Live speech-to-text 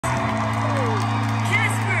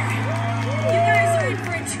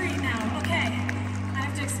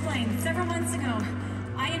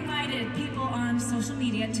social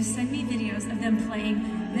media to send me videos of them playing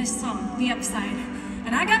this song, The Upside.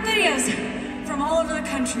 And I got videos from all over the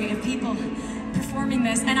country of people performing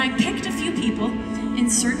this, and I picked a few people in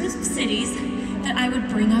certain cities that I would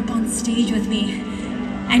bring up on stage with me.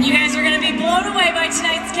 And you guys are gonna be blown away by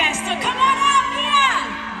tonight's guest, so come on up, Mia!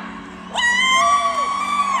 Woo!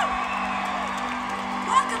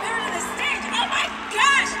 Welcome her to the stage. Oh my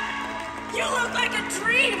gosh! You look like a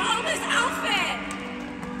dream. Oh, this outfit!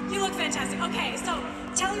 You look fantastic. Okay, so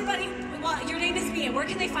tell everybody, well, your name is Mia. Where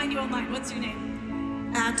can they find you online? What's your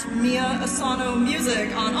name? At Mia Asano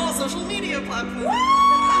Music on all social media platforms. Woo!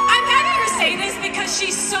 I'm having her say this because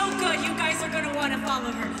she's so good. You guys are going to want to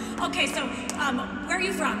follow her. Okay, so where are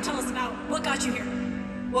you from? Tell us about what got you here.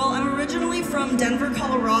 Well, I'm originally from Denver,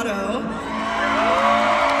 Colorado.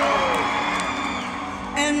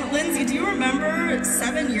 And Lindsay, do you remember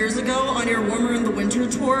 7 years ago on your Warmer in the Winter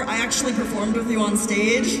tour, I actually performed with you on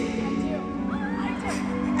stage?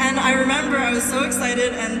 And I remember I was so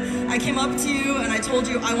excited, and I came up to you and I told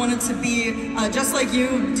you I wanted to be just like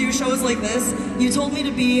you, do shows like this. You told me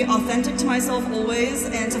to be authentic to myself always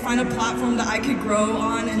and to find a platform that I could grow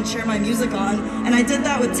on and share my music on. And I did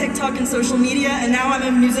that with TikTok and social media, and now I'm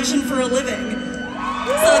a musician for a living.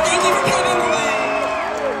 So thank you for paving the way.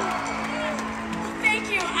 Thank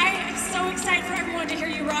you. I am so excited for everyone to hear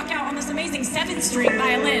you rock out on this amazing 7-string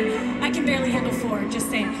violin. I can barely handle 4, just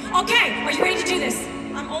saying. Okay, are you ready to do this?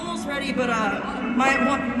 I'm almost ready, but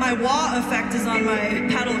my wah effect is on my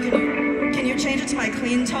pedal. Can you change it to my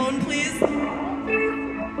clean tone, please?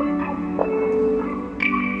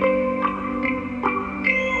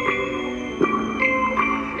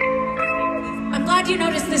 I'm glad you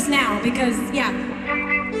noticed this now, because, yeah.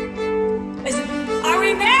 Are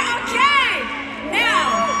we there? Okay!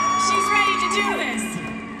 Now, she's ready to do this.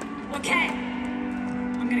 Okay.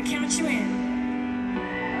 I'm gonna count you in.